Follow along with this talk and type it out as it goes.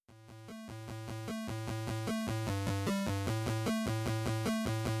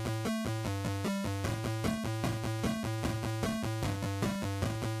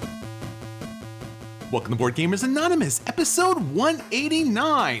Welcome to Board Gamers Anonymous, episode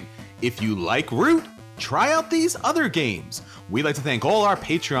 189. If you like Root, try out these other games. We'd like to thank all our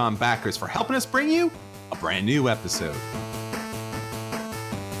Patreon backers for helping us bring you a brand new episode.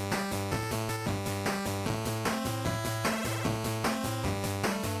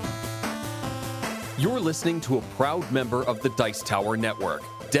 You're listening to a proud member of the Dice Tower Network,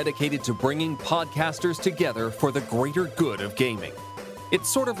 dedicated to bringing podcasters together for the greater good of gaming. It's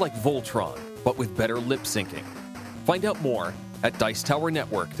sort of like Voltron, but with better lip syncing. Find out more at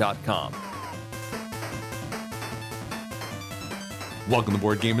Dicetowernetwork.com. Welcome to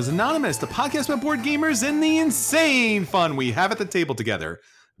Board Gamers Anonymous, the podcast about board gamers and the insane fun we have at the table together.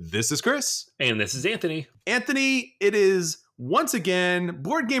 This is Chris. And this is Anthony. Anthony, it is once again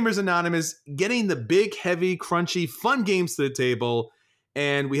Board Gamers Anonymous getting the big, heavy, crunchy, fun games to the table.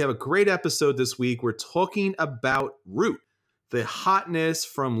 And we have a great episode this week. We're talking about Root, the hotness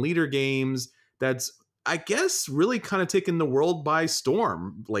from Leader Games that's, I guess, really kind of taken the world by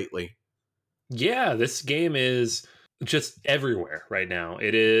storm lately. Yeah, this game is just everywhere right now.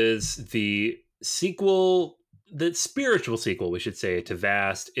 It is the sequel, the spiritual sequel, we should say, to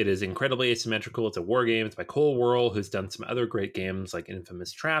Vast. It is incredibly asymmetrical. It's a war game. It's by Cole Worrell, who's done some other great games like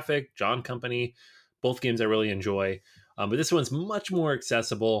Infamous Traffic, John Company, both games I really enjoy. But this one's much more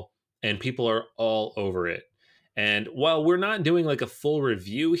accessible, and people are all over it. And while we're not doing like a full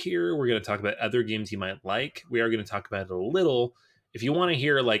review here, we're going to talk about other games you might like. We are going to talk about it a little. If you want to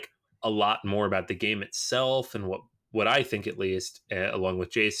hear like a lot more about the game itself and what I think, at least, along with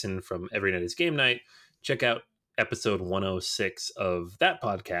Jason from Every Night is Game Night, check out episode 106 of that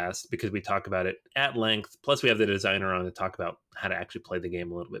podcast, because we talk about it at length. Plus, we have the designer on to talk about how to actually play the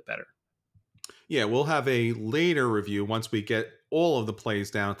game a little bit better. Yeah, we'll have a later review once we get all of the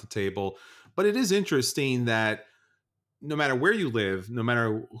plays down at the table. But it is interesting that no matter where you live, no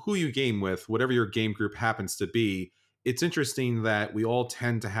matter who you game with, whatever your game group happens to be, it's interesting that we all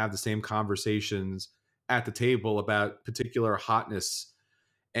tend to have the same conversations at the table about particular hotness.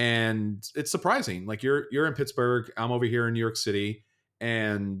 And it's surprising. Like you're in Pittsburgh, I'm over here in New York City,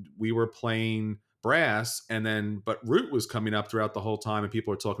 and we were playing Brass, but Root was coming up throughout the whole time, and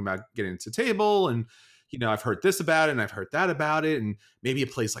people are talking about getting to the table, and I've heard this about it and I've heard that about it, and maybe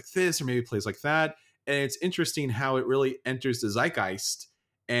it plays like this or maybe it plays like that. And it's interesting how it really enters the zeitgeist,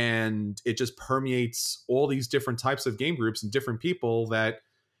 and it just permeates all these different types of game groups and different people that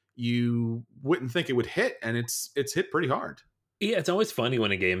you wouldn't think it would hit, and it's hit pretty hard. Yeah, it's always funny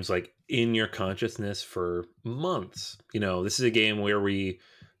when a game's like in your consciousness for months. This is a game where we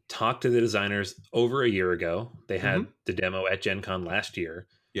talked to the designers over a year ago. They had the demo at Gen Con last year.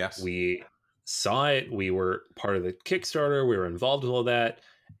 Yes. We saw it. We were part of the Kickstarter. We were involved with all that.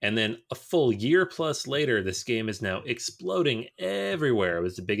 And then a full year plus later, this game is now exploding everywhere. It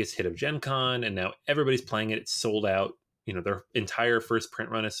was the biggest hit of Gen Con, and now everybody's playing it. It's sold out. Their entire first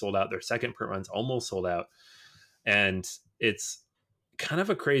print run is sold out. Their second print run's almost sold out. And it's kind of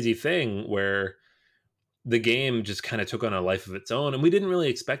a crazy thing where the game just kind of took on a life of its own. And we didn't really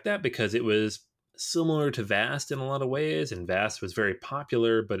expect that, because it was similar to Vast in a lot of ways. And Vast was very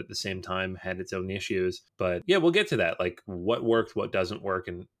popular, but at the same time had its own issues. But yeah, we'll get to that, like what worked, what doesn't work,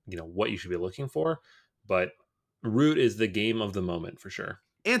 and what you should be looking for. But Root is the game of the moment for sure.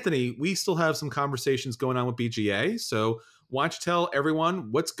 Anthony, we still have some conversations going on with BGA. So why don't you tell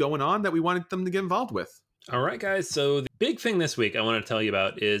everyone what's going on that we wanted them to get involved with? All right, guys. So the big thing this week I want to tell you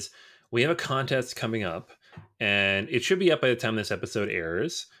about is we have a contest coming up, and it should be up by the time this episode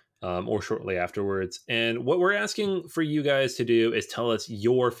airs, or shortly afterwards. And what we're asking for you guys to do is tell us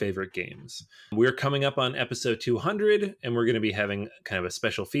your favorite games. We're coming up on episode 200, and we're going to be having kind of a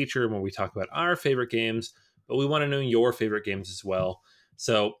special feature where we talk about our favorite games, but we want to know your favorite games as well.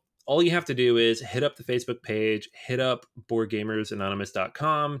 So all you have to do is hit up the Facebook page, hit up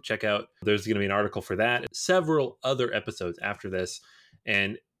BoardGamersAnonymous.com, check out, there's going to be an article for that, several other episodes after this.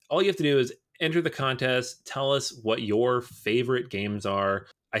 And all you have to do is enter the contest, tell us what your favorite games are.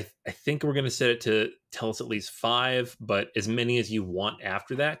 I think we're going to set it to tell us at least 5, but as many as you want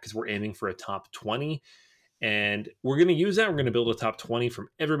after that, because we're aiming for a top 20. And we're going to use that. We're going to build a top 20 from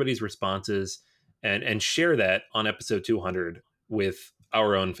everybody's responses and share that on episode 200 with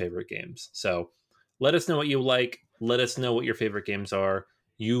our own favorite games. So let us know what you like. Let us know what your favorite games are.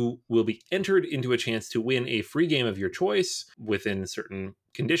 You will be entered into a chance to win a free game of your choice within certain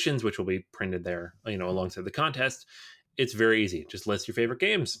conditions, which will be printed there, alongside the contest. It's very easy. Just list your favorite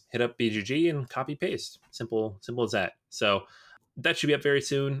games, hit up BGG and copy paste. Simple as that. So that should be up very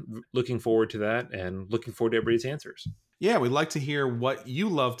soon. Looking forward to that, and looking forward to everybody's answers. Yeah, we'd like to hear what you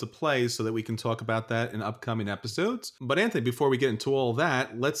love to play so that we can talk about that in upcoming episodes. But Anthony, before we get into all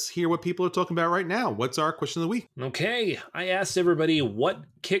that, let's hear what people are talking about right now. What's our question of the week? Okay, I asked everybody what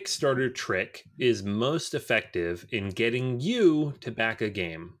Kickstarter trick is most effective in getting you to back a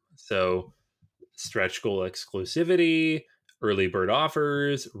game. So, stretch goal exclusivity, early bird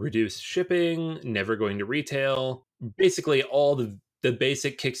offers, reduced shipping, never going to retail, basically all the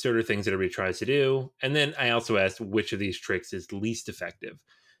basic Kickstarter things that everybody tries to do. And then I also asked which of these tricks is least effective.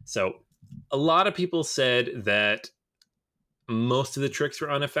 So, a lot of people said that most of the tricks were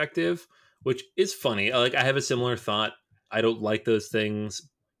ineffective, which is funny. Like I have a similar thought. I don't like those things,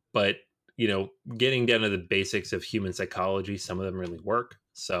 but getting down to the basics of human psychology, some of them really work.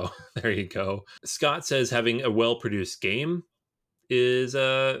 So there you go. Scott says having a well-produced game is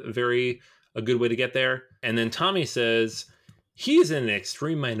a good way to get there. And then Tommy says he's in an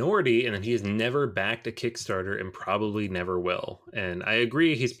extreme minority and that he has never backed a Kickstarter and probably never will. And I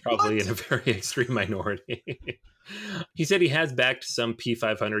agree, he's probably What? in a very extreme minority. He said he has backed some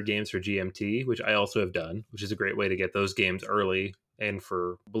P500 games for GMT, which I also have done, which is a great way to get those games early and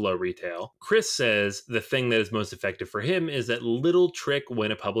for below retail. Chris says the thing that is most effective for him is that little trick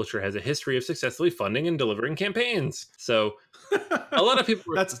when a publisher has a history of successfully funding and delivering campaigns. So a lot of people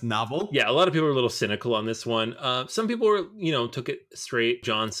were, That's novel. yeah, a lot of people are a little cynical on this one. Some people were, took it straight.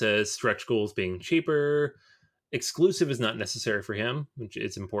 John says stretch goals being cheaper. Exclusive is not necessary for him, which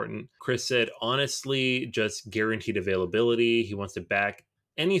is important. Chris said, honestly, just guaranteed availability. He wants to back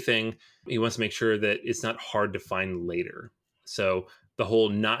anything. He wants to make sure that it's not hard to find later. So the whole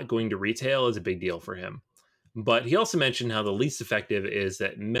not going to retail is a big deal for him. But he also mentioned how the least effective is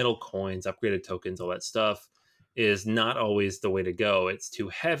that metal coins, upgraded tokens, all that stuff is not always the way to go. It's too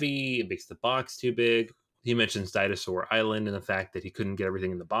heavy. It makes the box too big. He mentions Dinosaur Island and the fact that he couldn't get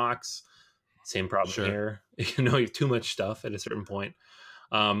everything in the box. Same problem Sure. here. You have too much stuff at a certain point.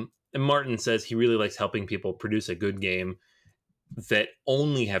 And Martin says he really likes helping people produce a good game that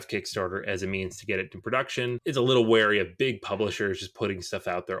only have Kickstarter as a means to get it to production. Is a little wary of big publishers just putting stuff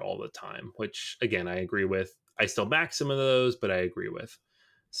out there all the time, which again, I agree with. I still back some of those, but I agree with.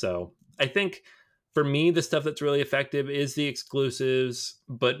 So I think for me, the stuff that's really effective is the exclusives,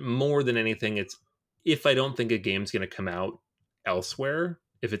 but more than anything, it's if I don't think a game's going to come out elsewhere,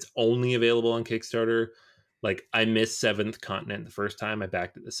 if it's only available on Kickstarter, like I missed Seventh Continent the first time, I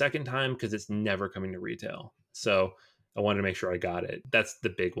backed it the second time because it's never coming to retail. So I wanted to make sure I got it. That's the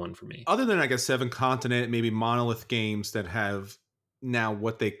big one for me. Other than, I guess, Seven Continent, maybe Monolith Games that have now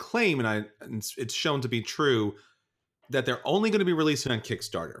what they claim, and it's shown to be true, that they're only going to be releasing on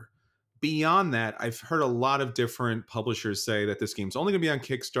Kickstarter. Beyond that, I've heard a lot of different publishers say that this game's only going to be on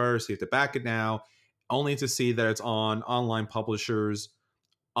Kickstarter, so you have to back it now, only to see that it's on online publishers,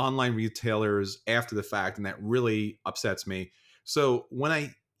 online retailers after the fact, and that really upsets me. So when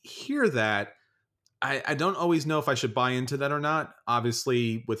I hear that, I don't always know if I should buy into that or not.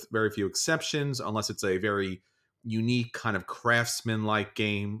 Obviously, with very few exceptions, unless it's a very unique kind of craftsman-like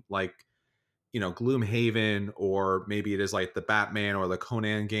game, like Gloomhaven, or maybe it is like the Batman or the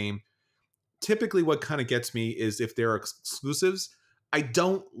Conan game. Typically, what kind of gets me is if they're exclusives. I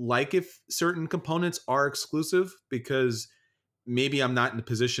don't like if certain components are exclusive because maybe I'm not in the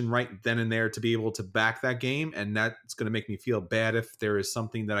position right then and there to be able to back that game, and that's going to make me feel bad if there is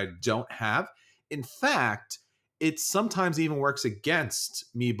something that I don't have. In fact, it sometimes even works against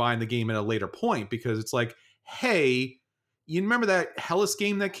me buying the game at a later point because it's like, hey, you remember that Hellas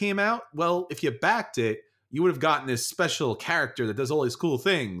game that came out? Well, if you backed it, you would have gotten this special character that does all these cool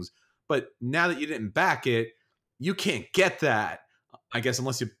things. But now that you didn't back it, you can't get that. I guess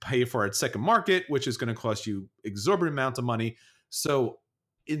unless you pay for it at second market, which is going to cost you exorbitant amounts of money. So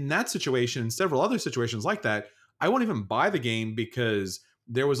in that situation and several other situations like that, I won't even buy the game because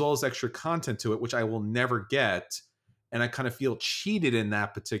there was all this extra content to it, which I will never get. And I kind of feel cheated in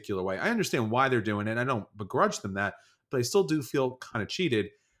that particular way. I understand why they're doing it. I don't begrudge them that, but I still do feel kind of cheated.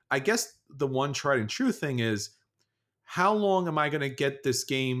 I guess the one tried and true thing is, how long am I going to get this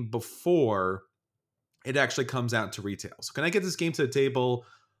game before it actually comes out to retail? So can I get this game to the table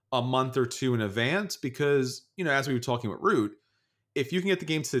a month or two in advance? Because, as we were talking with Root, if you can get the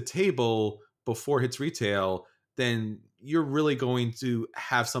game to the table before it hits retail, then you're really going to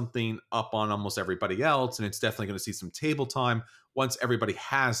have something up on almost everybody else. And it's definitely going to see some table time once everybody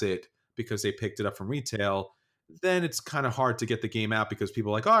has it because they picked it up from retail. Then it's kind of hard to get the game out because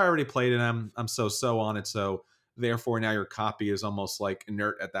people are like, oh, I already played it. I'm so on it. So therefore now your copy is almost like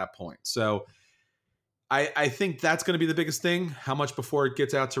inert at that point. So I think that's going to be the biggest thing. How much before it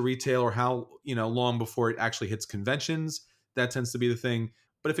gets out to retail, or how long before it actually hits conventions. That tends to be the thing.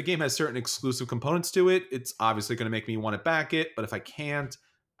 But if a game has certain exclusive components to it, it's obviously going to make me want to back it. But if I can't,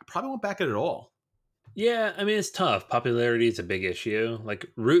 I probably won't back it at all. Yeah, I mean, it's tough. Popularity is a big issue. Like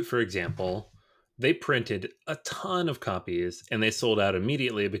Root, for example, they printed a ton of copies and they sold out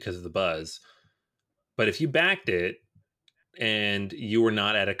immediately because of the buzz. But if you backed it and you were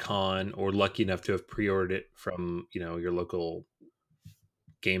not at a con or lucky enough to have pre-ordered it from, your local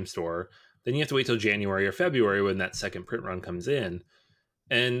game store, then you have to wait till January or February when that second print run comes in.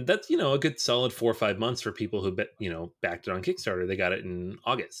 And that's, a good solid 4 or 5 months for people who, backed it on Kickstarter. They got it in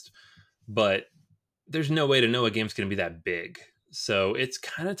August. But there's no way to know a game's going to be that big. So it's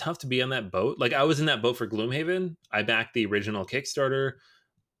kind of tough to be on that boat. Like I was in that boat for Gloomhaven. I backed the original Kickstarter.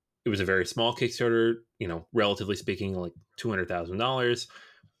 It was a very small Kickstarter, relatively speaking, like $200,000.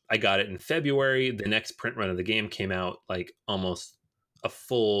 I got it in February. The next print run of the game came out like almost a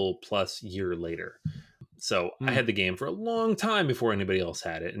full plus year later. So I had the game for a long time before anybody else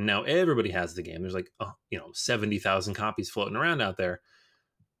had it. And now everybody has the game. There's like, 70,000 copies floating around out there.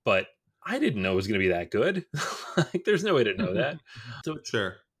 But I didn't know it was going to be that good. Like, there's no way to know that. So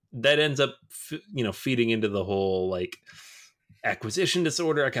Sure. that ends up, feeding into the whole like acquisition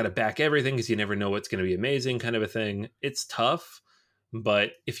disorder. I got to back everything because you never know what's going to be amazing kind of a thing. It's tough.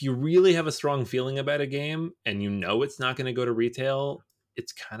 But if you really have a strong feeling about a game and it's not going to go to retail,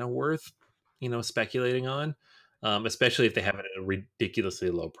 it's kind of worth, speculating on, especially if they have it at a ridiculously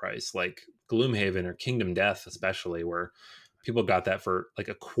low price, like Gloomhaven or Kingdom Death, especially, where people got that for like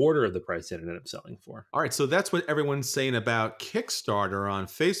a quarter of the price it ended up selling for. All right, so that's what everyone's saying about Kickstarter on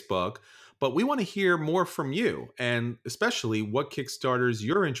Facebook, but we want to hear more from you, and especially what Kickstarters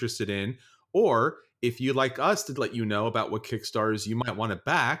you're interested in, or if you'd like us to let you know about what Kickstarters you might want to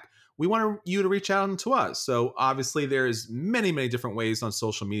back, we want you to reach out to us. So obviously there's many, many different ways on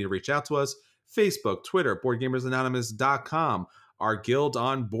social media to reach out to us. Facebook, Twitter, BoardGamersAnonymous.com, our guild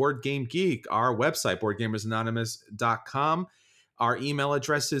on Board Game Geek, our website, BoardGamersAnonymous.com. Our email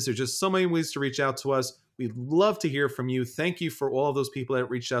addresses. There's just so many ways to reach out to us. We'd love to hear from you. Thank you for all of those people that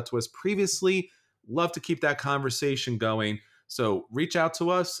reached out to us previously. Love to keep that conversation going. So reach out to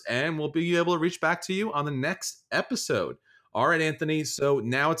us and we'll be able to reach back to you on the next episode. All right, Anthony. So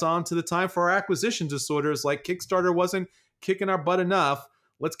now it's on to the time for our acquisition disorders. Like Kickstarter wasn't kicking our butt enough.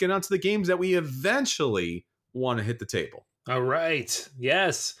 Let's get on to the games that we eventually want to hit the table. All right.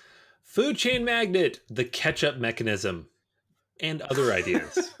 Yes. Food Chain Magnet, the catch-up mechanism, and other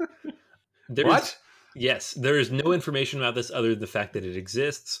ideas. What? Yes. There is no information about this other than the fact that it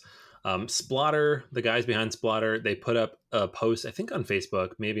exists. Splotter, the guys behind Splotter, they put up a post, I think on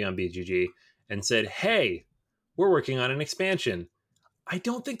Facebook, maybe on BGG, and said, hey, we're working on an expansion. I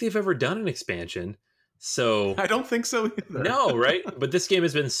don't think they've ever done an expansion. So I don't think so either. No, right? But this game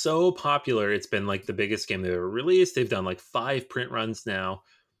has been so popular. It's been like the biggest game they've ever released. They've done like 5 print runs now.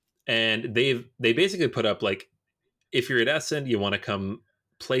 And they basically put up like, if you're at Essen, you want to come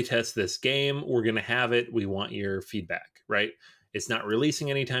play test this game, we're going to have it. We want your feedback, right? It's not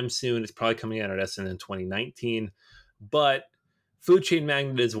releasing anytime soon. It's probably coming out at Essen in 2019. But Food Chain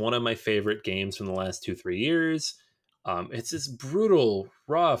Magnet is one of my favorite games from the last 2-3 years. It's this brutal,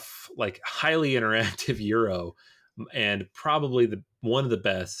 rough, like highly interactive Euro, and probably one of the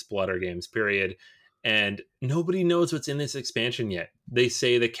best Splotter games, period. And nobody knows what's in this expansion yet. They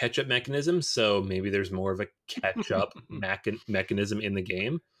say the catch-up mechanism, so maybe there's more of a catch-up mechanism in the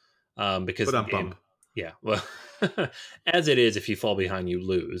game. Because the game, yeah, well, as it is, if you fall behind, you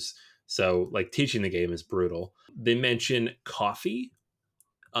lose. So, like, teaching the game is brutal. They mention coffee.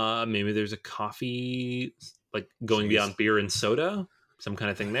 Maybe there's a coffee, like going beyond beer and soda, some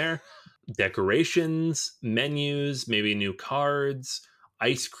kind of thing there. Decorations, menus, maybe new cards,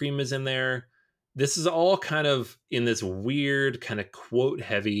 ice cream is in there. This is all kind of in this weird kind of quote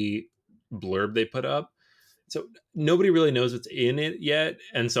heavy blurb they put up. So nobody really knows what's in it yet.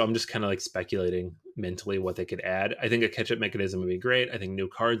 And so I'm just kind of like speculating mentally what they could add. I think a catch-up mechanism would be great. I think new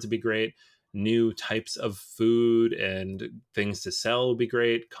cards would be great. New types of food and things to sell would be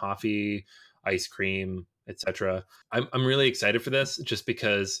great. Coffee, ice cream, etc. I'm really excited for this just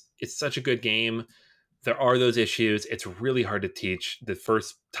because it's such a good game. There are those issues. It's really hard to teach. The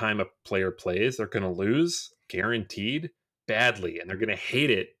first time a player plays, they're going to lose, guaranteed, badly, and they're going to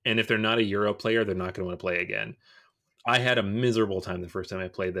hate it. And if they're not a Euro player, they're not going to want to play again. I had a miserable time the first time I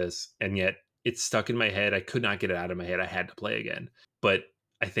played this, and yet it's stuck in my head. I could not get it out of my head. I had to play again. But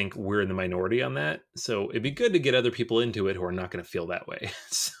I think we're in the minority on that. So it'd be good to get other people into it who are not going to feel that way.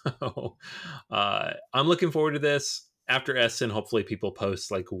 So I'm looking forward to this. After Essen, hopefully people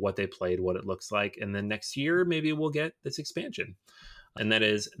post like what they played, what it looks like. And then next year, maybe we'll get this expansion. And that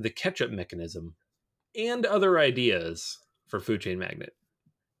is the catch-up mechanism and other ideas for Food Chain Magnet.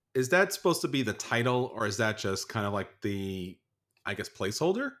 Is that supposed to be the title, or is that just kind of like the, I guess,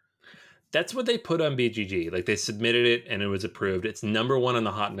 placeholder? That's what they put on BGG. Like they submitted it and it was approved. It's number one on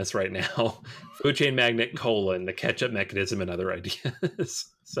the hotness right now. Food chain magnet colon the catch up mechanism and other ideas.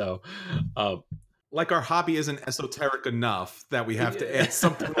 So, um, Like our hobby isn't esoteric enough that we have to yeah. add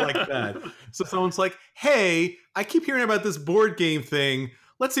something like that. So someone's like, "Hey, I keep hearing about this board game thing.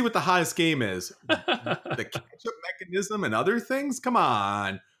 Let's see what the hottest game is." The catch-up mechanism and other things? Come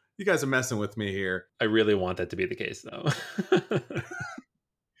on. You guys are messing with me here. I really want that to be the case, though.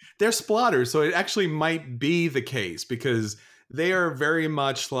 They're splotters, so it actually might be the case because they are very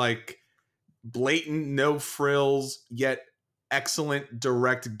much like blatant, no frills, yet excellent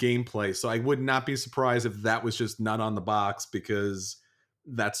direct gameplay. So I would not be surprised if that was just not on the box because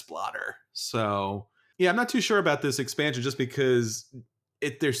that's Splatter. So yeah, I'm not too sure about this expansion just because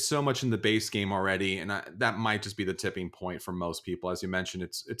there's so much in the base game already, and that might just be the tipping point for most people. As you mentioned,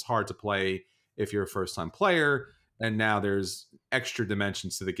 it's hard to play if you're a first time player, and now there's extra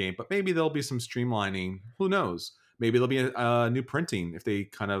dimensions to the game. But maybe there'll be some streamlining. Who knows? Maybe there'll be a new printing if they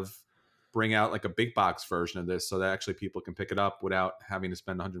kind of bring out like a big box version of this so that actually people can pick it up without having to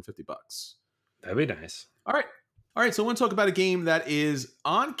spend 150 bucks. That'd be nice. All right. All right, so I want to talk about a game that is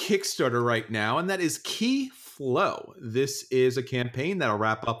on Kickstarter right now, and that is Key Flow. This is a campaign that'll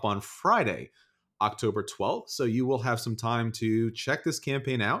wrap up on Friday, October 12th. So you will have some time to check this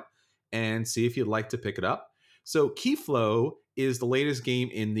campaign out and see if you'd like to pick it up. So Key Flow is the latest game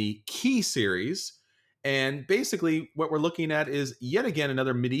in the Key series. And basically, what we're looking at is yet again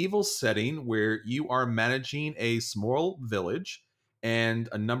another medieval setting where you are managing a small village and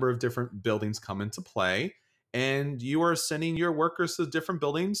a number of different buildings come into play. And you are sending your workers to different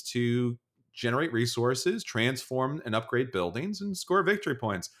buildings to generate resources, transform and upgrade buildings, and score victory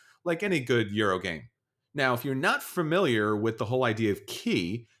points, like any good Euro game. Now, if you're not familiar with the whole idea of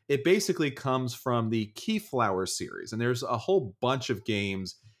Key, it basically comes from the Keyflower series. And there's a whole bunch of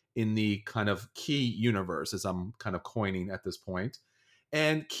games in the kind of Key universe, as I'm kind of coining at this point.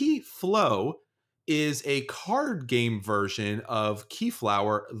 And Key Flow is a card game version of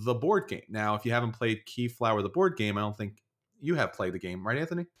Keyflower, the board game. Now, if you haven't played Keyflower, the board game, I don't think you have played the game, right,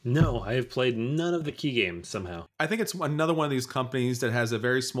 Anthony? No, I have played none of the Key games somehow. I think it's another one of these companies that has a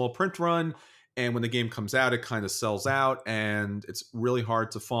very small print run. And when the game comes out, it kind of sells out and it's really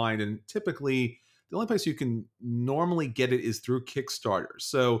hard to find. And typically, the only place you can normally get it is through Kickstarter.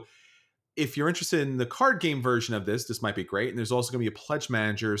 So if you're interested in the card game version of this might be great. And there's also going to be a pledge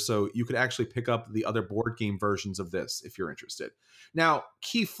manager, so you could actually pick up the other board game versions of this if you're interested. Now,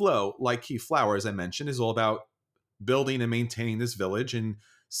 Key Flow, like Keyflower, as I mentioned, is all about building and maintaining this village and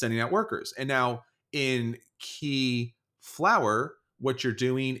sending out workers. And now in Keyflower, what you're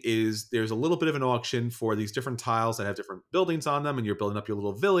doing is there's a little bit of an auction for these different tiles that have different buildings on them, and you're building up your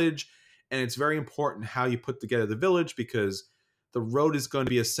little village. And it's very important how you put together the village because the road is going to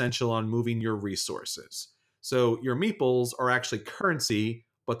be essential on moving your resources. So your meeples are actually currency,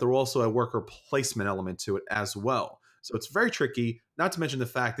 but they're also a worker placement element to it as well. So it's very tricky, not to mention the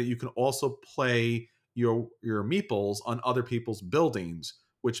fact that you can also play your meeples on other people's buildings,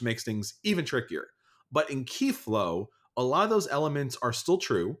 which makes things even trickier. But in Keyflow, a lot of those elements are still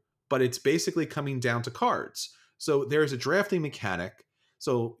true, but it's basically coming down to cards. So there's a drafting mechanic.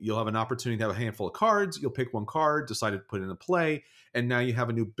 So you'll have an opportunity to have a handful of cards. You'll pick one card, decide to put it into play, and now you have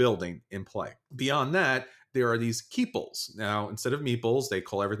a new building in play. Beyond that, there are these keeples. Now, instead of meeples, they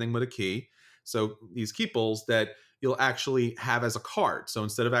call everything with a key. So these keeples that you'll actually have as a card. So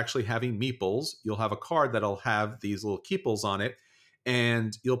instead of actually having meeples, you'll have a card that'll have these little keeples on it,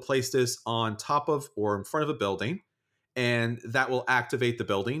 and you'll place this on top of or in front of a building, and that will activate the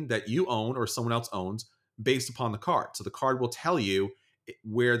building that you own or someone else owns based upon the card. So the card will tell you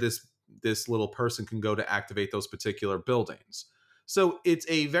where this little person can go to activate those particular buildings. So it's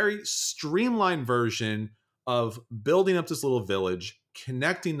a very streamlined version of building up this little village,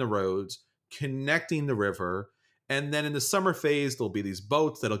 connecting the roads, connecting the river, and then in the summer phase there'll be these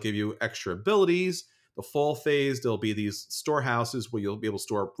boats that'll give you extra abilities. The fall phase there'll be these storehouses where you'll be able to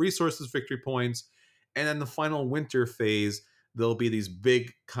store up resources, victory points, and then the final winter phase there'll be these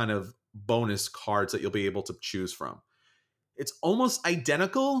big kind of bonus cards that you'll be able to choose from. It's almost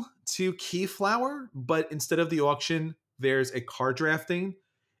identical to Keyflower, but instead of the auction, there's a card drafting,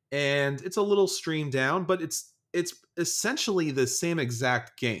 and it's a little streamed down, but it's essentially the same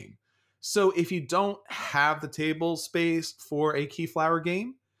exact game. So if you don't have the table space for a Keyflower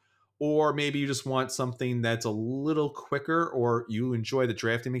game, or maybe you just want something that's a little quicker, or you enjoy the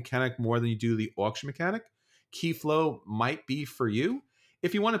drafting mechanic more than you do the auction mechanic, Keyflow might be for you.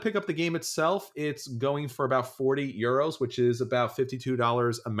 If you want to pick up the game itself, it's going for about 40 euros, which is about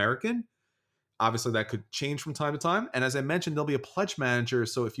 $52 American. Obviously, that could change from time to time. And as I mentioned, there'll be a pledge manager.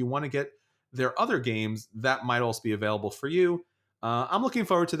 So if you want to get their other games, that might also be available for you. I'm looking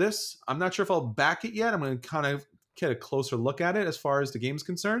forward to this. I'm not sure if I'll back it yet. I'm going to kind of get a closer look at it as far as the game's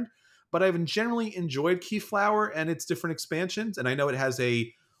concerned. But I've generally enjoyed Keyflower and its different expansions. And I know it has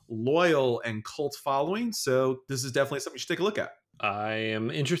a loyal and cult following. So this is definitely something you should take a look at. I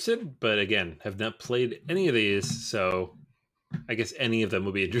am interested, but again, have not played any of these, so I guess any of them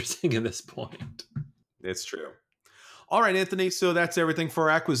would be interesting at this point. It's true. All right, Anthony, so that's everything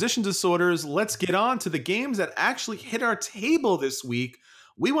for Acquisition Disorders. Let's get on to the games that actually hit our table this week.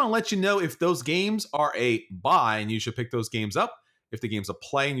 We want to let you know if those games are a buy and you should pick those games up. If the game's a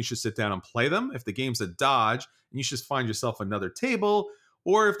play and you should sit down and play them. If the game's a dodge and you should find yourself another table.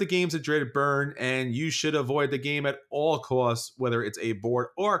 Or if the game's a dreaded burn and you should avoid the game at all costs, whether it's a board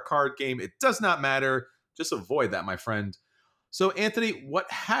or a card game, it does not matter. Just avoid that, my friend. So, Anthony, what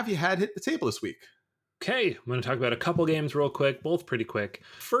have you had hit the table this week? Okay, I'm going to talk about a couple games real quick, both pretty quick.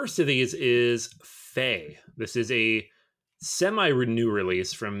 First of these is Fae. This is a semi-new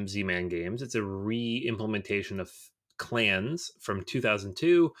release from Z-Man Games. It's a re-implementation of Clans from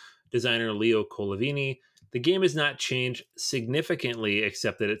 2002, designer Leo Colavini. The game has not changed significantly,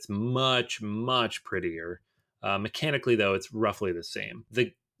 except that it's much, much prettier. Mechanically, though, it's roughly the same.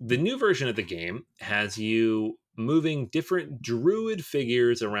 The new version of the game has you moving different druid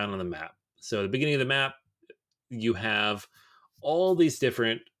figures around on the map. So at the beginning of the map, you have all these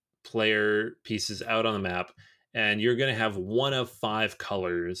different player pieces out on the map, and you're going to have one of 5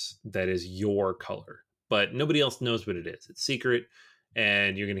 colors that is your color. But nobody else knows what it is. It's secret,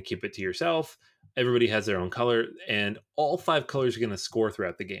 and you're going to keep it to yourself. Everybody has their own color, and all 5 colors are going to score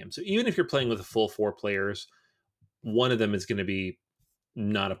throughout the game. So even if you're playing with a full 4 players, one of them is going to be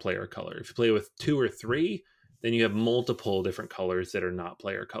not a player color. If you play with 2 or 3, then you have multiple different colors that are not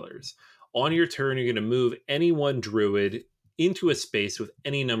player colors. On your turn, you're going to move any one druid into a space with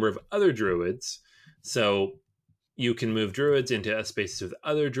any number of other druids. So you can move druids into a space with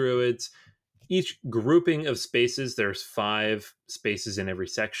other druids. Each grouping of spaces, there's 5 spaces in every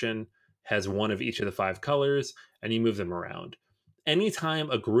section, has one of each of the 5 colors, and you move them around. Anytime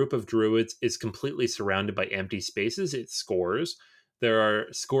a group of druids is completely surrounded by empty spaces, it scores. There are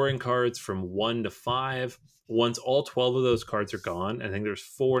scoring cards from 1 to 5. Once all 12 of those cards are gone, I think there's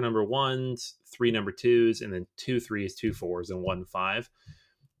 4 number 1s, 3 number 2s, and then 2 3s, 2 4s, and 1 5.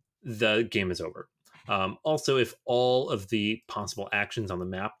 The game is over. Also, if all of the possible actions on the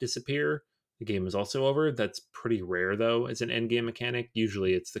map disappear, the game is also over. That's pretty rare, though, as an end game mechanic.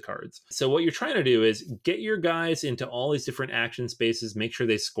 Usually it's the cards. So what you're trying to do is get your guys into all these different action spaces, make sure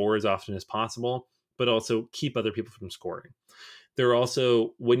they score as often as possible, but also keep other people from scoring. There are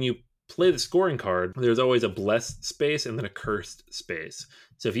also, when you play the scoring card, there's always a blessed space and then a cursed space.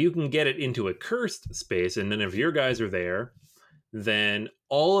 So if you can get it into a cursed space and none of your guys are there, then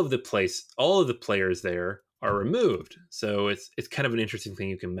all of the players there are removed. So it's kind of an interesting thing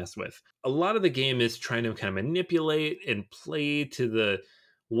you can mess with. A lot of the game is trying to kind of manipulate and play to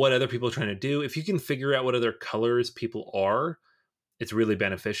what other people are trying to do. If you can figure out what other colors people are, it's really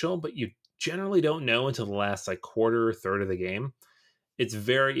beneficial, but you generally don't know until the last quarter or third of the game. It's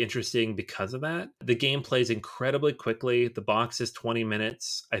very interesting because of that. The game plays incredibly quickly. The box is 20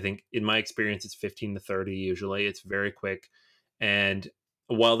 minutes. I think in my experience, it's 15 to 30 usually. It's very quick. And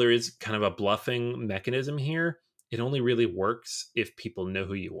while there is kind of a bluffing mechanism here, it only really works if people know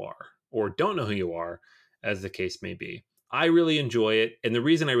who you are or don't know who you are, as the case may be. I really enjoy it. And the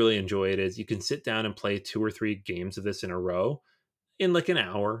reason I really enjoy it is you can sit down and play 2 or 3 games of this in a row in an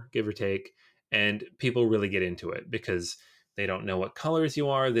hour, give or take. And people really get into it because they don't know what colors you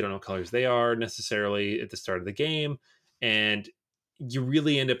are. They don't know what colors they are necessarily at the start of the game. And you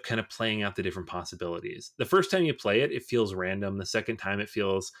really end up kind of playing out the different possibilities. The first time you play it, it feels random. The second time it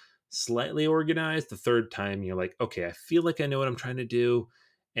feels slightly organized. The third time you're like, okay, I feel like I know what I'm trying to do.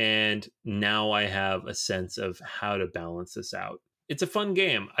 And now I have a sense of how to balance this out. It's a fun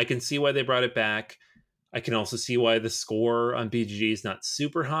game. I can see why they brought it back. I can also see why the score on BGG is not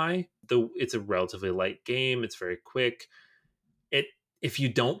super high, though it's a relatively light game. It's very quick. If you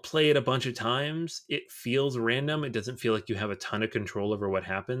don't play it a bunch of times, it feels random. It doesn't feel like you have a ton of control over what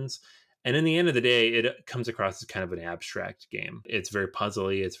happens. And in the end of the day, it comes across as kind of an abstract game. It's very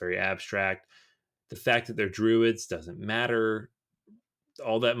puzzly. It's very abstract. The fact that they're druids doesn't matter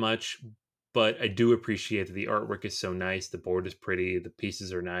all that much, but I do appreciate that the artwork is so nice. The board is pretty. The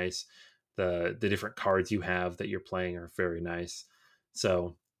pieces are nice. The different cards you have that you're playing are very nice.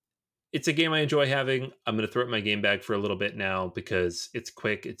 So it's a game I enjoy having. I'm going to throw it in my game bag for a little bit now because it's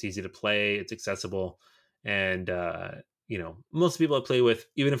quick, it's easy to play, it's accessible, and most people I play with,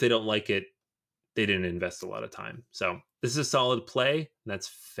 even if they don't like it, they didn't invest a lot of time. So this is a solid play. And that's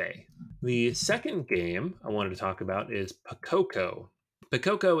Fae. The second game I wanted to talk about is Pakoko.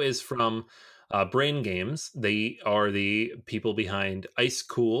 Pakoko is from Brain Games. They are the people behind Ice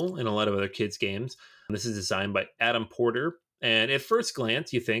Cool and a lot of other kids' games. This is designed by Adam Porter. And at first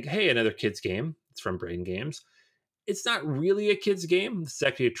glance, you think, hey, another kids' game. It's from Brain Games. It's not really a kids' game. It's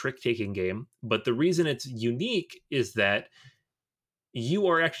actually a trick-taking game. But the reason it's unique is that you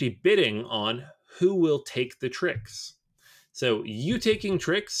are actually bidding on who will take the tricks. So you taking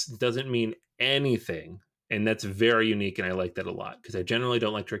tricks doesn't mean anything. And that's very unique. And I like that a lot because I generally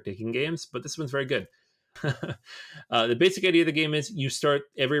don't like trick taking games, but this one's very good. The basic idea of the game is you start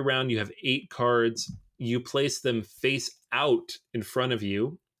every round, you have 8 cards, you place them face out in front of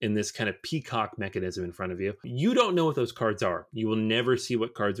you in this kind of peacock mechanism in front of you. You don't know what those cards are. You will never see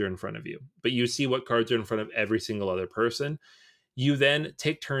what cards are in front of you, but you see what cards are in front of every single other person. You then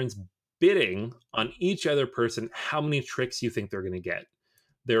take turns bidding on each other person how many tricks you think they're going to get.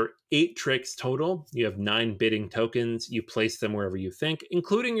 There are 8 tricks total. You have 9 bidding tokens. You place them wherever you think,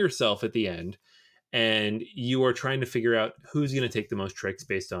 including yourself at the end. And you are trying to figure out who's going to take the most tricks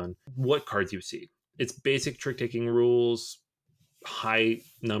based on what cards you see. It's basic trick-taking rules. High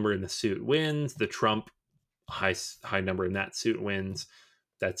number in the suit wins. The trump, high number in that suit wins.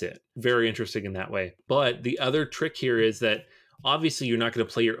 That's it. Very interesting in that way. But the other trick here is that obviously you're not going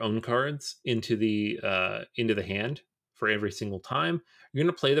to play your own cards into the hand for every single time. You're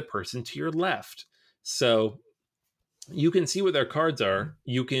going to play the person to your left. So you can see what their cards are.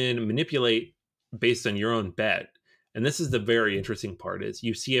 You can manipulate based on your own bet. And this is the very interesting part is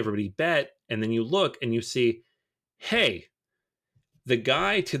you see everybody bet and then you look and you see, hey, the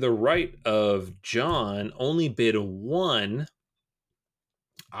guy to the right of John only bid 1.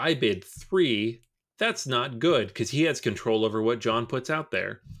 I bid 3. That's not good because he has control over what John puts out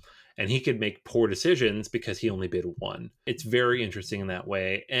there. And he could make poor decisions because he only bid 1. It's very interesting in that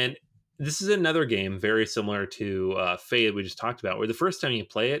way. And this is another game very similar to Fae we just talked about, where the first time you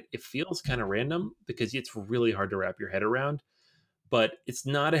play it, it feels kind of random because it's really hard to wrap your head around. But it's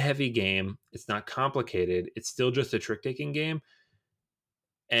not a heavy game. It's not complicated. It's still just a trick-taking game.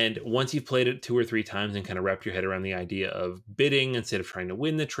 And once you've played it 2 or 3 times and kind of wrapped your head around the idea of bidding instead of trying to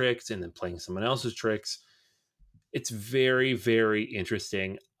win the tricks and then playing someone else's tricks, it's very, very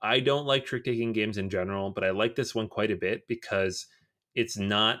interesting. I don't like trick-taking games in general, but I like this one quite a bit because it's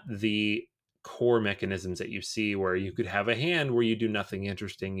not the core mechanisms that you see where you could have a hand where you do nothing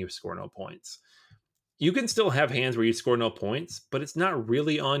interesting, you score no points. You can still have hands where you score no points, but it's not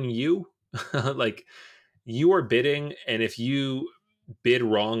really on you. Like, you are bidding, and if you bid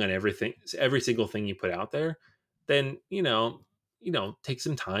wrong on everything, every single thing you put out there, then take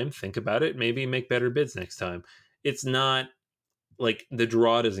some time, think about it, maybe make better bids next time. It's not like the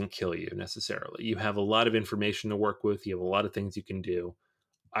draw doesn't kill you necessarily. You have a lot of information to work with. You have a lot of things you can do.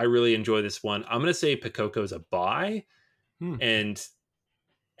 I really enjoy this one. I'm going to say Pakoko is a buy. And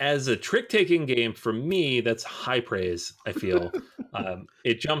as a trick-taking game, for me, that's high praise, I feel.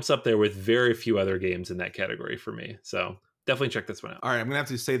 It jumps up there with very few other games in that category for me. So definitely check this one out. All right, I'm going to have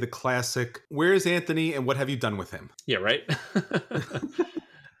to say the classic, where's Anthony and what have you done with him? Yeah, right?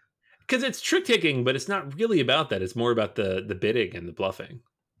 Because it's trick-taking, but it's not really about that. It's more about the bidding and the bluffing.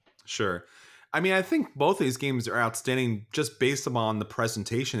 Sure. I mean, I think both of these games are outstanding just based upon the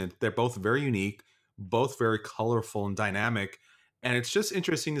presentation. They're both very unique, both very colorful and dynamic. And it's just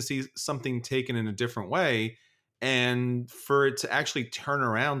interesting to see something taken in a different way and for it to actually turn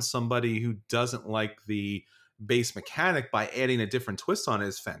around somebody who doesn't like the base mechanic by adding a different twist on it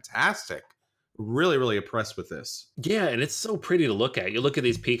is fantastic. Really, really impressed with this. Yeah, and it's so pretty to look at. You look at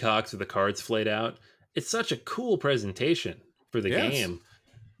these peacocks with the cards flayed out. It's such a cool presentation for the game.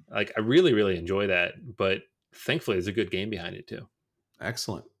 Like, I really, really enjoy that. But thankfully, there's a good game behind it, too.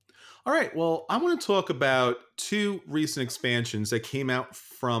 Excellent. All right, well, I want to talk about 2 recent expansions that came out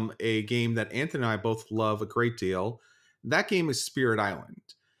from a game that Anthony and I both love a great deal. That game is Spirit Island.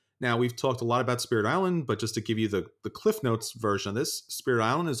 Now, we've talked a lot about Spirit Island, but just to give you the Cliff Notes version of this, Spirit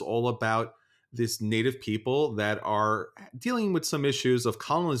Island is all about this native people that are dealing with some issues of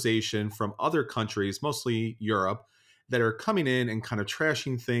colonization from other countries, mostly Europe, that are coming in and kind of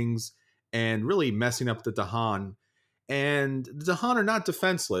trashing things and really messing up the Dahan. And the Dahan are not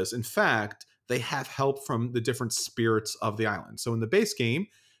defenseless. In fact, they have help from the different spirits of the island. So in the base game,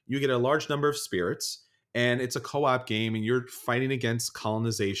 you get a large number of spirits, and it's a co-op game, and you're fighting against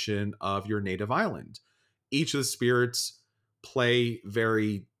colonization of your native island. Each of the spirits play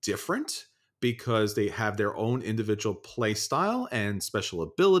very different because they have their own individual play style and special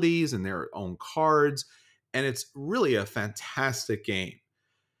abilities and their own cards. And it's really a fantastic game.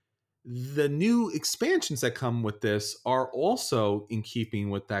 The new expansions that come with this are also in keeping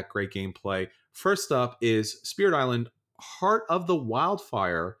with that great gameplay. First up is Spirit Island Heart of the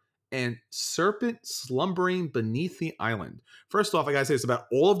Wildfire and Serpent Slumbering Beneath the Island. First off, I gotta say this about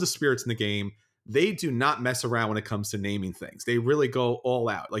all of the spirits in the game. They do not mess around when it comes to naming things. They really go all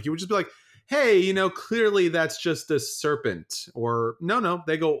out. Like, you would just be like, hey, clearly that's just a serpent. Or no,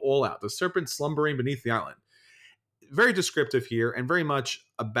 they go all out. The serpent slumbering beneath the island. Very descriptive here and very much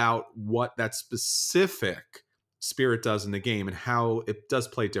about what that specific spirit does in the game and how it does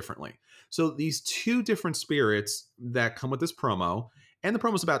play differently. So these two different spirits that come with this promo, and the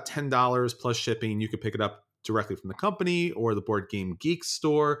promo is about $10 plus shipping. You can pick it up directly from the company or the Board Game Geek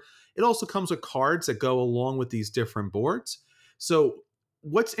store. It also comes with cards that go along with these different boards. So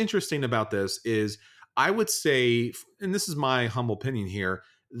what's interesting about this is, I would say, and this is my humble opinion here,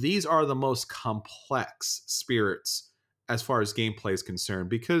 these are the most complex spirits as far as gameplay is concerned,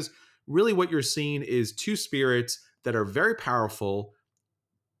 because really what you're seeing is two spirits that are very powerful,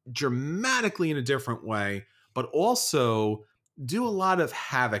 dramatically in a different way, but also do a lot of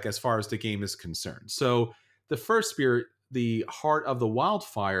havoc as far as the game is concerned. So the first spirit, the Heart of the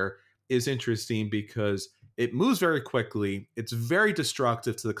Wildfire, is interesting because it moves very quickly. It's very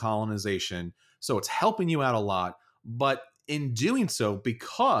destructive to the colonization. So it's helping you out a lot. But in doing so,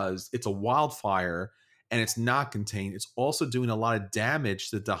 because it's a wildfire and it's not contained, it's also doing a lot of damage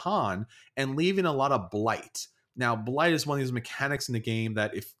to Dahan and leaving a lot of blight. Now, blight is one of these mechanics in the game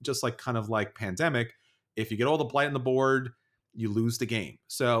that, if just like kind of like Pandemic, if you get all the blight on the board, you lose the game.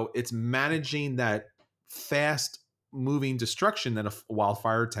 So it's managing that fast moving destruction that a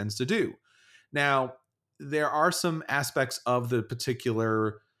wildfire tends to do. Now, there are some aspects of the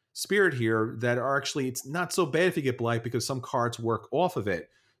particular spirit here that are actually, it's not so bad if you get blight because some cards work off of it.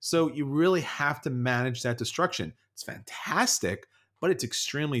 So you really have to manage that destruction. It's fantastic, but it's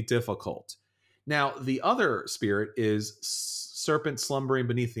extremely difficult. Now, the other spirit is Serpent Slumbering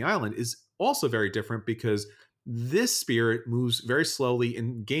Beneath the Island, is also very different because this spirit moves very slowly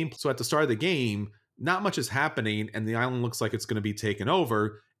in game. So at the start of the game, not much is happening and the island looks like it's going to be taken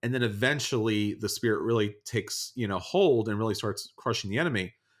over. And then eventually the spirit really takes, hold and really starts crushing the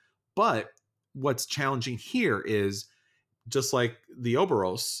enemy. But what's challenging here is, just like the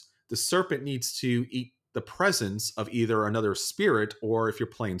Oberos, the serpent needs to eat the presence of either another spirit, or if you're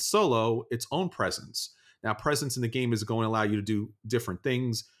playing solo, its own presence. Now, presence in the game is going to allow you to do different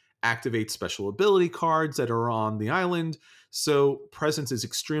things, activate special ability cards that are on the island. So presence is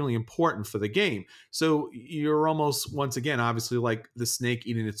extremely important for the game. So you're almost, once again, obviously like the snake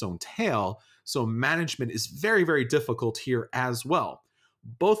eating its own tail. So management is very, very difficult here as well.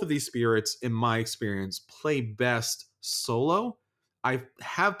 Both of these spirits, in my experience, play best solo. I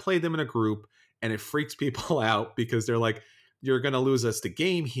have played them in a group and it freaks people out because they're like, you're going to lose us the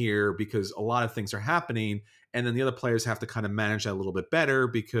game here because a lot of things are happening. And then the other players have to kind of manage that a little bit better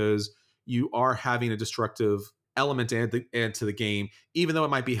because you are having a destructive element to add to the game, even though it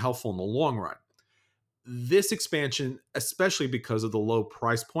might be helpful in the long run. This expansion, especially because of the low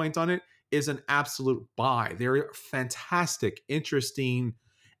price point on it, is an absolute buy. They're fantastic, interesting,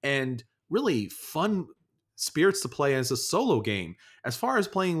 and really fun spirits to play as a solo game. As far as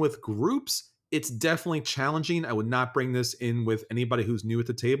playing with groups, it's definitely challenging. I would not bring this in with anybody who's new at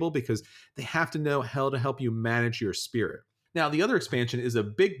the table because they have to know how to help you manage your spirit. Now, the other expansion is a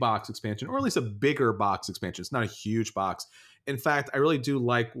big box expansion, or at least a bigger box expansion. It's not a huge box. In fact, I really do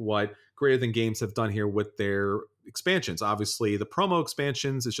like what Greater Than Games have done here with their expansions. Obviously, the promo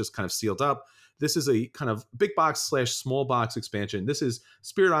expansions is just kind of sealed up. This is a kind of big box / small box expansion. This is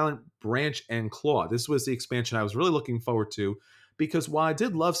Spirit Island Branch and Claw. This was the expansion I was really looking forward to because while I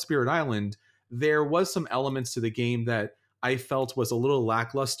did love Spirit Island, there was some elements to the game that I felt was a little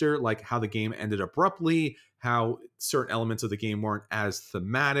lackluster, like how the game ended abruptly, how certain elements of the game weren't as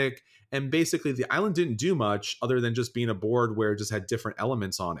thematic, and basically the island didn't do much other than just being a board where it just had different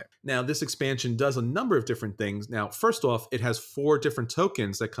elements on it. Now, this expansion does a number of different things. Now, first off, it has 4 different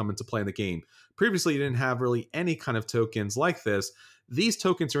tokens that come into play in the game. Previously, you didn't have really any kind of tokens like this. These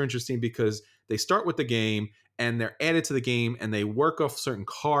tokens are interesting because they start with the game and they're added to the game and they work off certain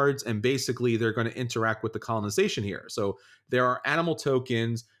cards, and basically they're going to interact with the colonization here. So there are animal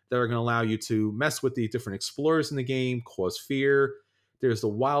tokens that are going to allow you to mess with the different explorers in the game, cause fear. There's the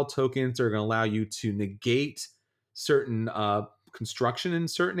wild tokens that are going to allow you to negate certain construction in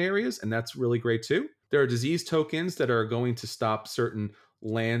certain areas, and that's really great too. There are disease tokens that are going to stop certain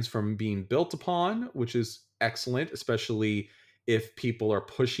lands from being built upon, which is excellent, especially if people are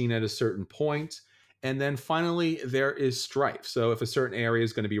pushing at a certain point. And then finally, there is strife. So if a certain area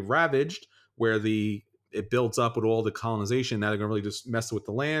is going to be ravaged, where it builds up with all the colonization, now they're going to really just mess with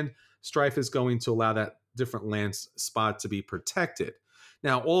the land. Strife is going to allow that different land spot to be protected.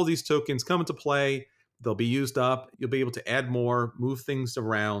 Now, all of these tokens come into play. They'll be used up. You'll be able to add more, move things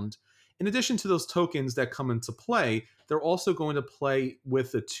around. In addition to those tokens that come into play, they're also going to play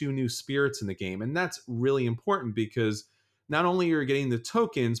with the 2 new spirits in the game. And that's really important because not only you're getting the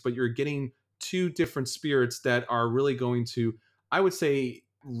tokens, but you're getting 2 different spirits that are really going to, I would say,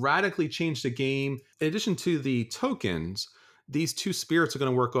 radically change the game. In addition to the tokens, these 2 spirits are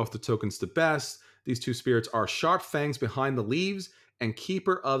going to work off the tokens the best. These 2 spirits are Sharp Fangs Behind the Leaves and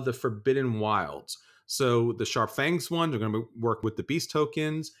Keeper of the Forbidden Wilds. So the Sharp Fangs one, they're going to work with the beast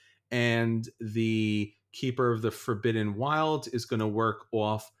tokens, and the Keeper of the Forbidden Wild is going to work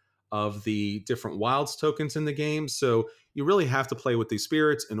off of the different wilds tokens in the game. So you really have to play with these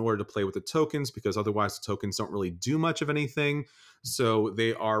spirits in order to play with the tokens, because otherwise the tokens don't really do much of anything. So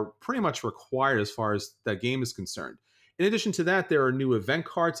they are pretty much required as far as that game is concerned. In addition to that, there are new event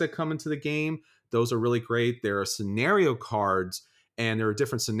cards that come into the game. Those are really great. There are scenario cards, and there are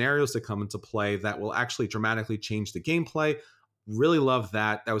different scenarios that come into play that will actually dramatically change the gameplay. Really love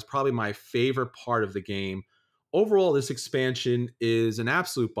that. That was probably my favorite part of the game. Overall, this expansion is an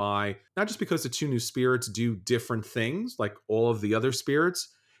absolute buy, not just because the 2 new spirits do different things like all of the other spirits,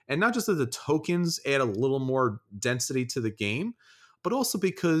 and not just that the tokens add a little more density to the game, but also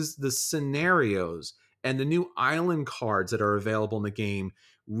because the scenarios and the new island cards that are available in the game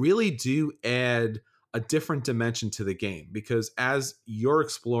really do add a different dimension to the game. Because as you're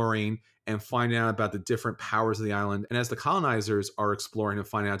exploring and finding out about the different powers of the island, and as the colonizers are exploring and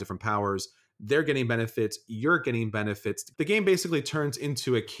finding out different powers, they're getting benefits, you're getting benefits. The game basically turns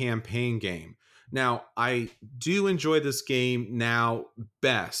into a campaign game. Now, I do enjoy this game now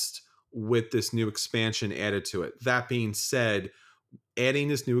best with this new expansion added to it. That being said, adding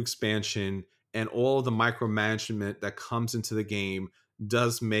this new expansion and all the micromanagement that comes into the game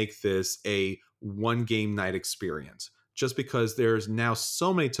does make this a 1 game night experience. Just because there's now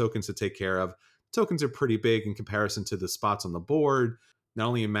so many tokens to take care of. Tokens are pretty big in comparison to the spots on the board. Not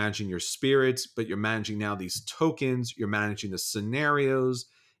only are you managing your spirits, but you're managing now these tokens, you're managing the scenarios.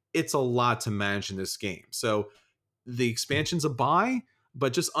 It's a lot to manage in this game. So the expansion's a buy,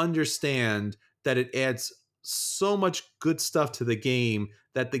 but just understand that it adds so much good stuff to the game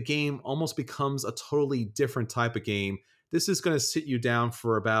that the game almost becomes a totally different type of game. This is going to sit you down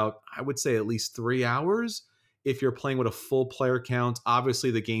for about, I would say, at least 3 hours. If you're playing with a full player count,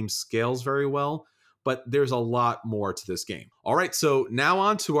 obviously the game scales very well, but there's a lot more to this game. All right, so now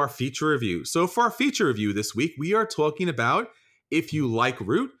on to our feature review. So for our feature review this week, we are talking about, if you like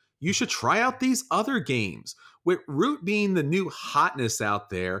Root, you should try out these other games. With Root being the new hotness out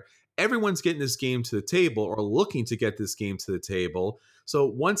there, everyone's getting this game to the table or looking to get this game to the table. So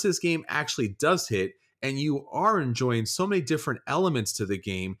once this game actually does hit and you are enjoying so many different elements to the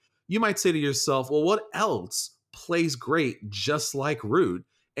game, you might say to yourself, well, what else plays great just like Root?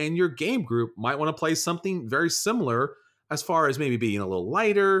 And your game group might want to play something very similar, as far as maybe being a little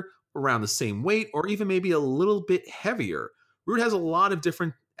lighter, around the same weight, or even maybe a little bit heavier. Root has a lot of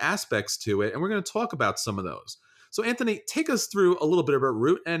different aspects to it, and we're going to talk about some of those. So Anthony, take us through a little bit about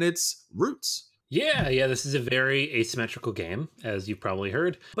Root and its roots. Yeah, this is a very asymmetrical game, as you've probably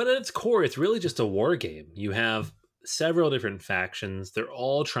heard. But at its core, it's really just a war game. You have several different factions. They're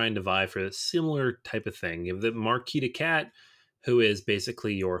all trying to vie for a similar type of thing. You have the Marquis de Cat, who is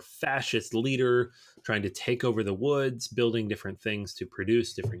basically your fascist leader, trying to take over the woods, building different things to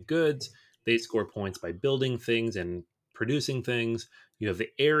produce different goods. They score points by building things and producing things. You have the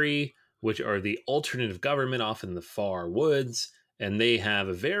Eyrie, which are the alternative government off in the far woods, and they have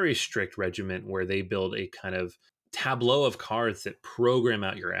a very strict regiment where they build a kind of tableau of cards that program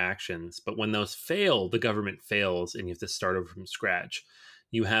out your actions. But when those fail, the government fails, and you have to start over from scratch.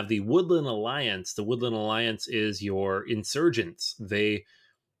 You have the Woodland Alliance. The Woodland Alliance is your insurgents. They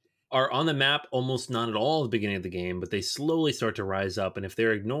are on the map almost not at all at the beginning of the game, but they slowly start to rise up. And if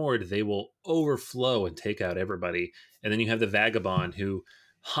they're ignored, they will overflow and take out everybody. And then you have the Vagabond, who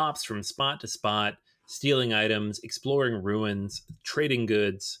hops from spot to spot, stealing items, exploring ruins, trading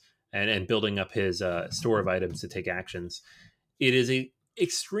goods, and building up his store of items to take actions. It is a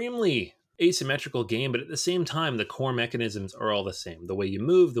extremely asymmetrical game, but at the same time, the core mechanisms are all the same. The way you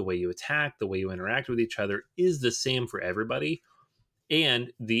move, the way you attack, the way you interact with each other is the same for everybody.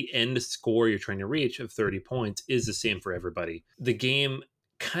 And the end score you're trying to reach of 30 points is the same for everybody. The game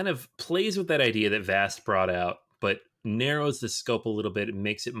kind of plays with that idea that Vast brought out, but narrows the scope a little bit. It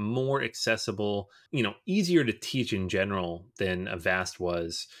makes it more accessible, easier to teach in general than Avast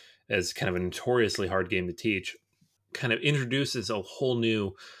was, as kind of a notoriously hard game to teach. Kind of introduces a whole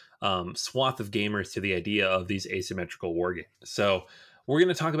new swath of gamers to the idea of these asymmetrical war games. So we're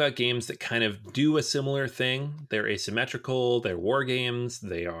going to talk about games that kind of do a similar thing. They're asymmetrical, they're war games,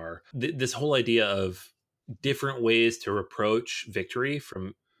 they are this whole idea of different ways to approach victory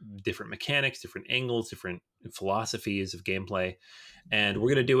from different mechanics, different angles, different philosophies of gameplay. And we're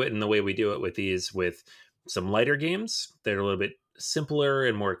going to do it in the way we do it with some lighter games that are a little bit simpler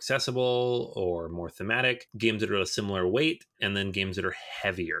and more accessible or more thematic, games that are a similar weight, and then games that are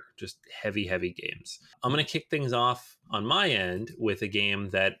heavier, just heavy games. I'm going to kick things off on my end with a game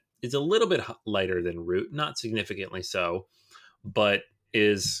that is a little bit lighter than Root, not significantly so, but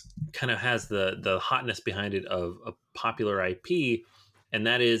is kind of has the hotness behind it of a popular IP, and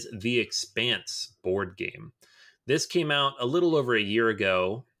that is The Expanse board game. This came out a little over a year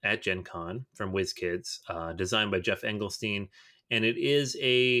ago at Gen Con from WizKids, designed by Jeff Engelstein, and it is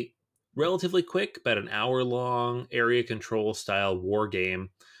a relatively quick, about an hour long area control style war game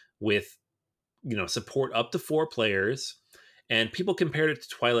with support up to 4 players. And people compared it to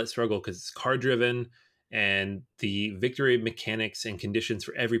Twilight Struggle because it's card driven, and the victory mechanics and conditions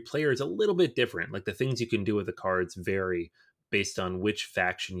for every player is a little bit different. Like the things you can do with the cards vary based on which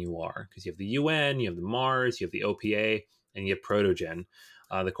faction you are, because you have the UN, you have the Mars, you have the OPA, and you have Protogen,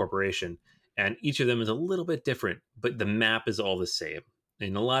 the corporation. And each of them is a little bit different, but the map is all the same.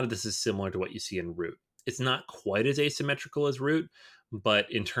 And a lot of this is similar to what you see in Root. It's not quite as asymmetrical as Root,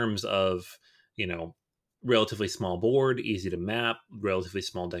 but in terms of, relatively small board, easy to map, relatively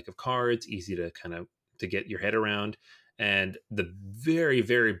small deck of cards, easy to kind of to get your head around. And the very,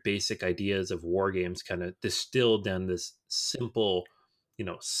 very basic ideas of war games kind of distilled down this simple,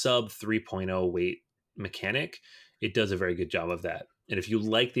 sub 3.0 weight mechanic. It does a very good job of that. And if you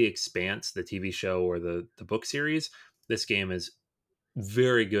like The Expanse, the TV show or the book series, this game is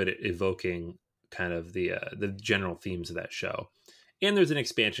very good at evoking kind of the general themes of that show. And there's an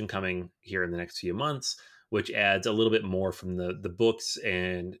expansion coming here in the next few months, which adds a little bit more from the books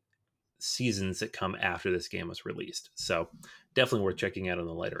and seasons that come after this game was released. So definitely worth checking out on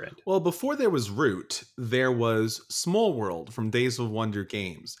the lighter end. Well, before there was Root, there was Small World from Days of Wonder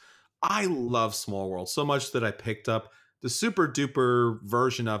Games. I love Small World so much that I picked up the super duper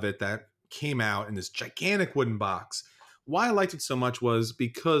version of it that came out in this gigantic wooden box. Why I liked it so much was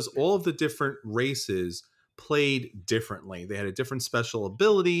because all of the different races played differently. They had a different special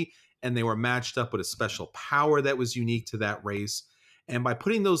ability, and they were matched up with a special power that was unique to that race. And by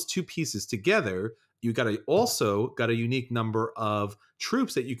putting those two pieces together, you also got a unique number of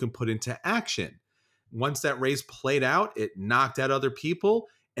troops that you can put into action. Once that race played out, it knocked out other people,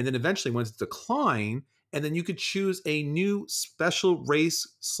 and then eventually went to decline. And then you could choose a new special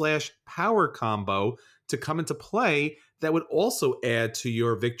race/power combo to come into play that would also add to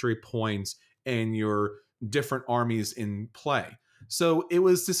your victory points and your different armies in play. So it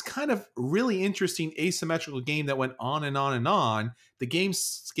was this kind of really interesting asymmetrical game that went on and on and on. The game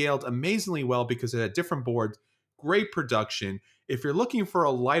scaled amazingly well because it had different boards, great production. If you're looking for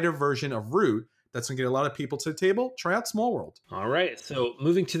a lighter version of Root that's going to get a lot of people to the table, try out Small World. All right. So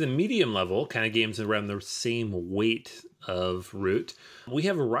moving to the medium level, kind of games around the same weight of Root, we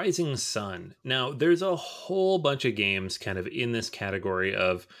have Rising Sun. Now, there's a whole bunch of games kind of in this category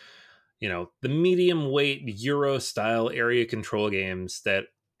of the medium weight Euro style area control games that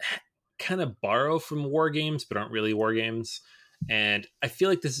kind of borrow from war games, but aren't really war games. And I feel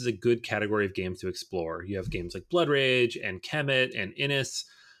like this is a good category of games to explore. You have games like Blood Rage and Kemet and Innis,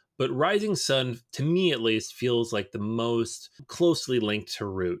 but Rising Sun, to me at least, feels like the most closely linked to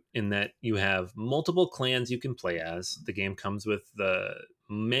Root in that you have multiple clans you can play as. The game comes with the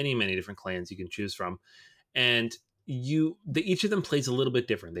many, many different clans you can choose from. And each of them plays a little bit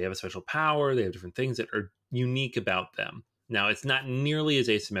different. They have a special power. They have different things that are unique about them. Now, it's not nearly as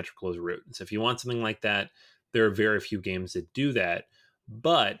asymmetrical as Root. So if you want something like that, there are very few games that do that.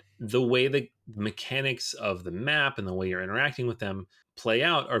 But the way the mechanics of the map and the way you're interacting with them play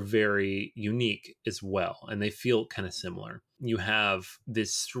out are very unique as well. And they feel kind of similar. You have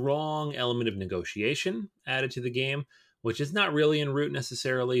this strong element of negotiation added to the game, which is not really in Root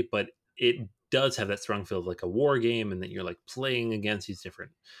necessarily, but it does have that strong feel of like a war game, and that you're like playing against these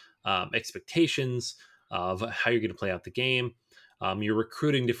different expectations of how you're going to play out the game. You're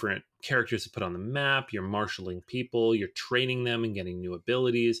recruiting different characters to put on the map. You're marshaling people. You're training them and getting new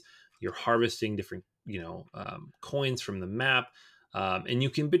abilities. You're harvesting different, coins from the map. And you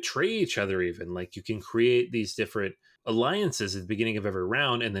can betray each other even. Like you can create these different alliances at the beginning of every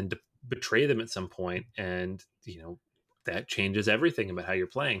round and then betray them at some point and, that changes everything about how you're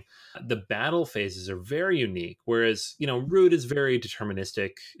playing. The battle phases are very unique, whereas, Root is very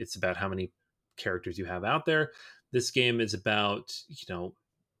deterministic. It's about how many characters you have out there. This game is about,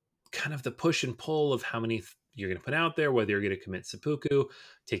 kind of the push and pull of how many you're going to put out there, whether you're going to commit seppuku,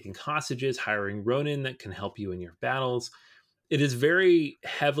 taking hostages, hiring Ronin that can help you in your battles. It is very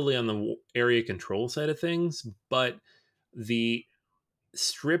heavily on the area control side of things, but the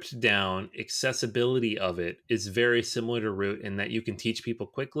stripped down accessibility of it is very similar to Root in that you can teach people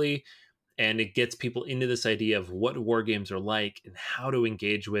quickly, and it gets people into this idea of what war games are like and how to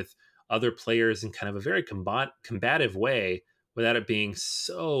engage with other players in kind of a very combative way without it being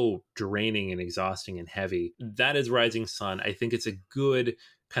so draining and exhausting and heavy. That is Rising Sun. I think it's a good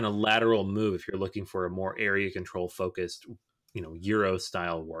kind of lateral move if you're looking for a more area control focused, Euro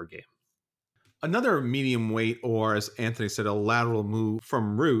style war game. Another medium weight, or as Anthony said, a lateral move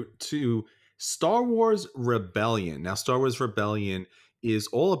from Root to Star Wars Rebellion. Now, Star Wars Rebellion is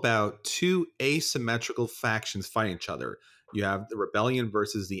all about two asymmetrical factions fighting each other. You have the Rebellion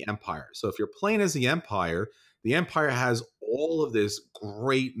versus the Empire. So if you're playing as the Empire has all of this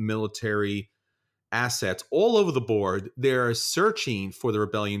great military assets all over the board. They're searching for the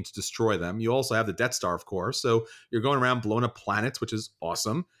Rebellion to destroy them. You also have the Death Star, of course. So you're going around blowing up planets, which is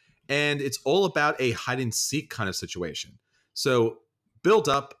awesome. And it's all about a hide and seek kind of situation. So build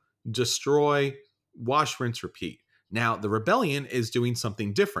up, destroy, wash, rinse, repeat. Now, the Rebellion is doing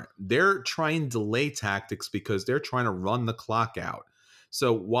something different. They're trying delay tactics because they're trying to run the clock out.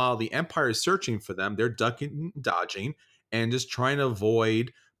 So while the Empire is searching for them, they're ducking, dodging, and just trying to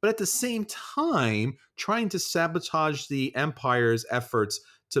avoid, but at the same time, trying to sabotage the Empire's efforts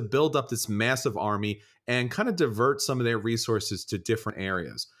to build up this massive army and kind of divert some of their resources to different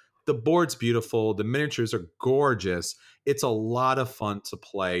areas. The board's beautiful. The miniatures are gorgeous. It's a lot of fun to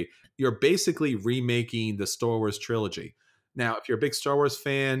play. You're basically remaking the Star Wars trilogy. Now, if you're a big Star Wars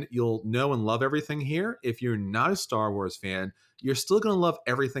fan, you'll know and love everything here. If you're not a Star Wars fan, you're still going to love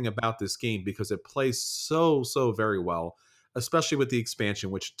everything about this game because it plays so, so very well, especially with the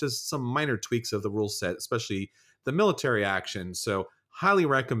expansion, which does some minor tweaks of the rule set, especially the military action. So highly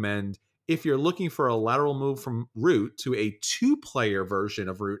recommend. If you're looking for a lateral move from Root to a two-player version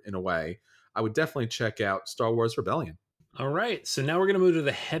of Root in a way, I would definitely check out Star Wars Rebellion. All right, so now we're going to move to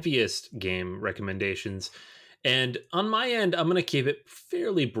the heaviest game recommendations. And on my end, I'm going to keep it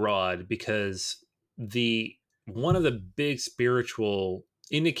fairly broad because one of the big spiritual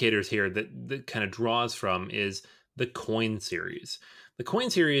indicators here that kind of draws from is the Coin series. The Coin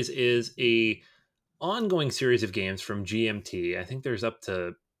series is a ongoing series of games from GMT. I think there's up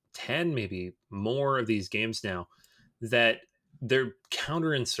to 10, maybe more of these games now that they're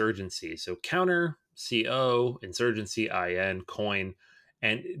counterinsurgency. So counter, CO, insurgency, IN, coin,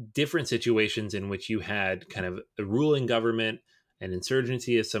 and different situations in which you had kind of a ruling government, an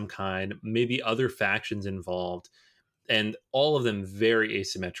insurgency of some kind, maybe other factions involved, and all of them very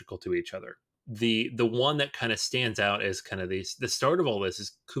asymmetrical to each other. The one that kind of stands out as kind of the start of all this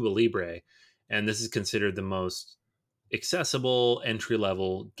is Cuba Libre, and this is considered the most accessible entry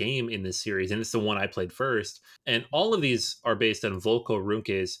level game in this series, and it's the one I played first. And all of these are based on Volko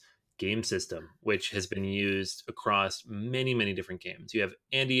Ruhnke's game system, which has been used across many, many different games. You have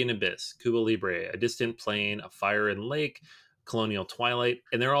Andean Abyss, Cuba Libre, A Distant Plain, A Fire and Lake, Colonial Twilight,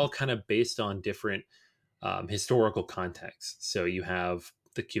 and they're all kind of based on different historical contexts. So you have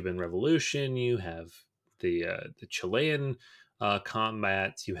the Cuban Revolution, you have the Chilean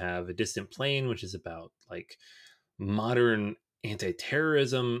combats, you have A Distant Plain, which is about like modern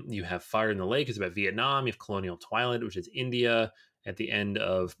anti-terrorism. You have Fire in the Lake, it's about Vietnam. You have Colonial Twilight, which is India at the end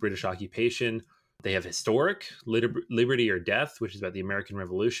of British occupation. They have Historic, Liberty or Death, which is about the American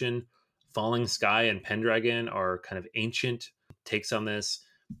Revolution. Falling Sky and Pendragon are kind of ancient takes on this.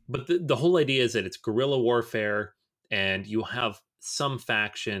 But the whole idea is that it's guerrilla warfare, and you have some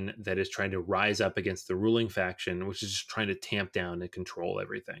faction that is trying to rise up against the ruling faction, which is just trying to tamp down and control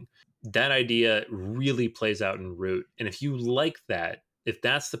everything. That idea really plays out in Root. And if you like that, if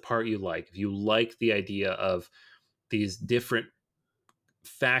that's the part you like, if you like the idea of these different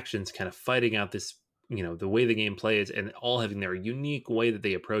factions kind of fighting out this, the way the game plays and all having their unique way that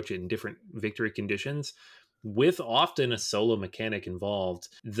they approach it in different victory conditions, with often a solo mechanic involved,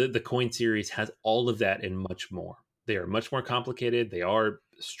 the Coin series has all of that and much more. They are much more complicated. They are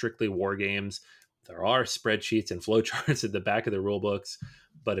strictly war games. There are spreadsheets and flowcharts at the back of the rule books.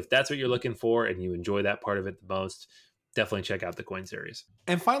 But if that's what you're looking for and you enjoy that part of it the most, definitely check out the Coin series.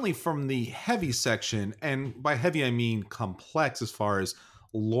 And finally, from the heavy section, and by heavy, I mean complex as far as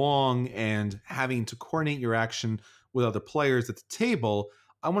long and having to coordinate your action with other players at the table,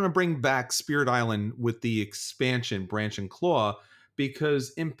 I want to bring back Spirit Island with the expansion Branch and Claw,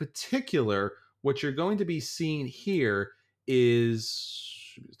 because in particular, what you're going to be seeing here is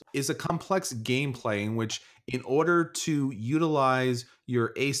a complex gameplay in which, in order to utilize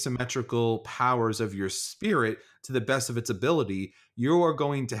your asymmetrical powers of your spirit to the best of its ability, you are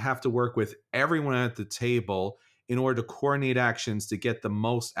going to have to work with everyone at the table in order to coordinate actions to get the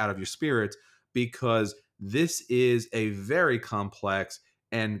most out of your spirit, because this is a very complex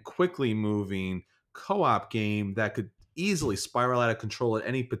and quickly moving co-op game that could easily spiral out of control at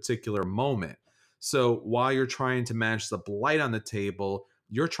any particular moment. So while you're trying to manage the blight on the table,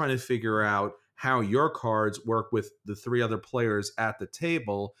 you're trying to figure out how your cards work with the three other players at the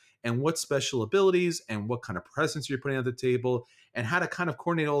table, and what special abilities and what kind of presence you're putting at the table, and how to kind of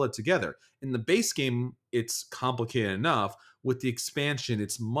coordinate all that together. In the base game, it's complicated enough. With the expansion,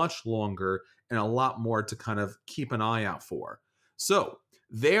 it's much longer and a lot more to kind of keep an eye out for. So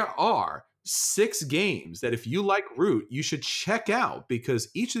there are 6 games that if you like Root, you should check out, because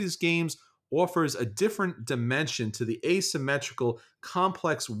each of these games offers a different dimension to the asymmetrical,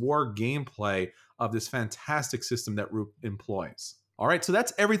 complex war gameplay of this fantastic system that Root employs. All right, so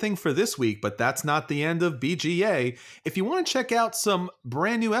that's everything for this week, but that's not the end of BGA. If you want to check out some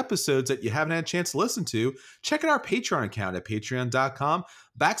brand new episodes that you haven't had a chance to listen to, check out our Patreon account at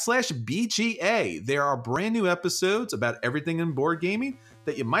patreon.com/BGA. There are brand new episodes about everything in board gaming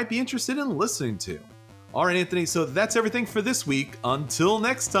that you might be interested in listening to. All right, Anthony, so that's everything for this week. Until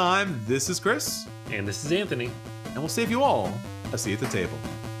next time, this is Chris. And this is Anthony. And we'll save you all a seat at the table.